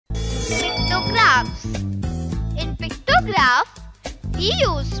pictographs. In pictograph, we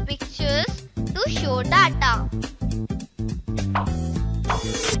use pictures to show data.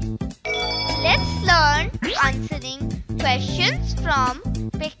 Let's learn answering questions from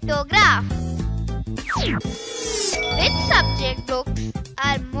pictograph. Which subject books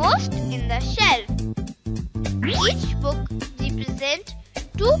are most in the shelf? Each book represents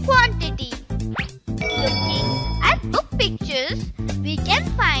two quantities. Looking at book pictures, we can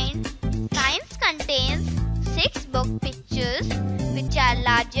find science contains 6 book pictures which are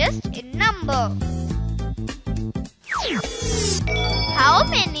largest in number. How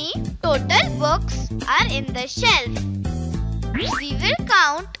many total books are in the shelf? We will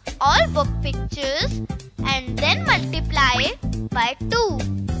count all book pictures and then multiply by 2.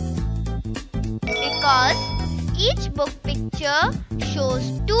 Because each book picture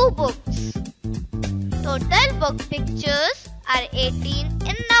shows 2 books. Total book pictures are 18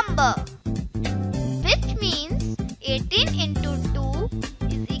 in number, which means 18 into 2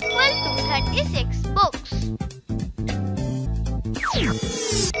 is equal to 36 books.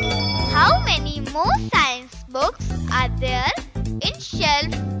 How many more science books are there in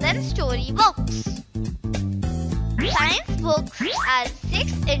shelf than story books? Science books are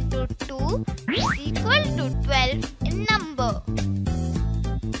 6 into 2 is equal to 12 in number.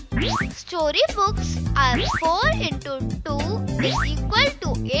 Story books are 4 into 2 is equal to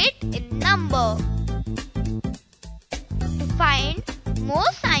 8 in number. To find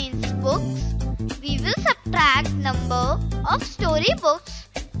more science books, we will subtract number of story books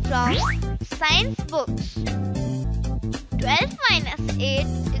from science books. 12 minus 8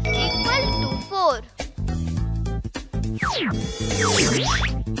 is equal to 4.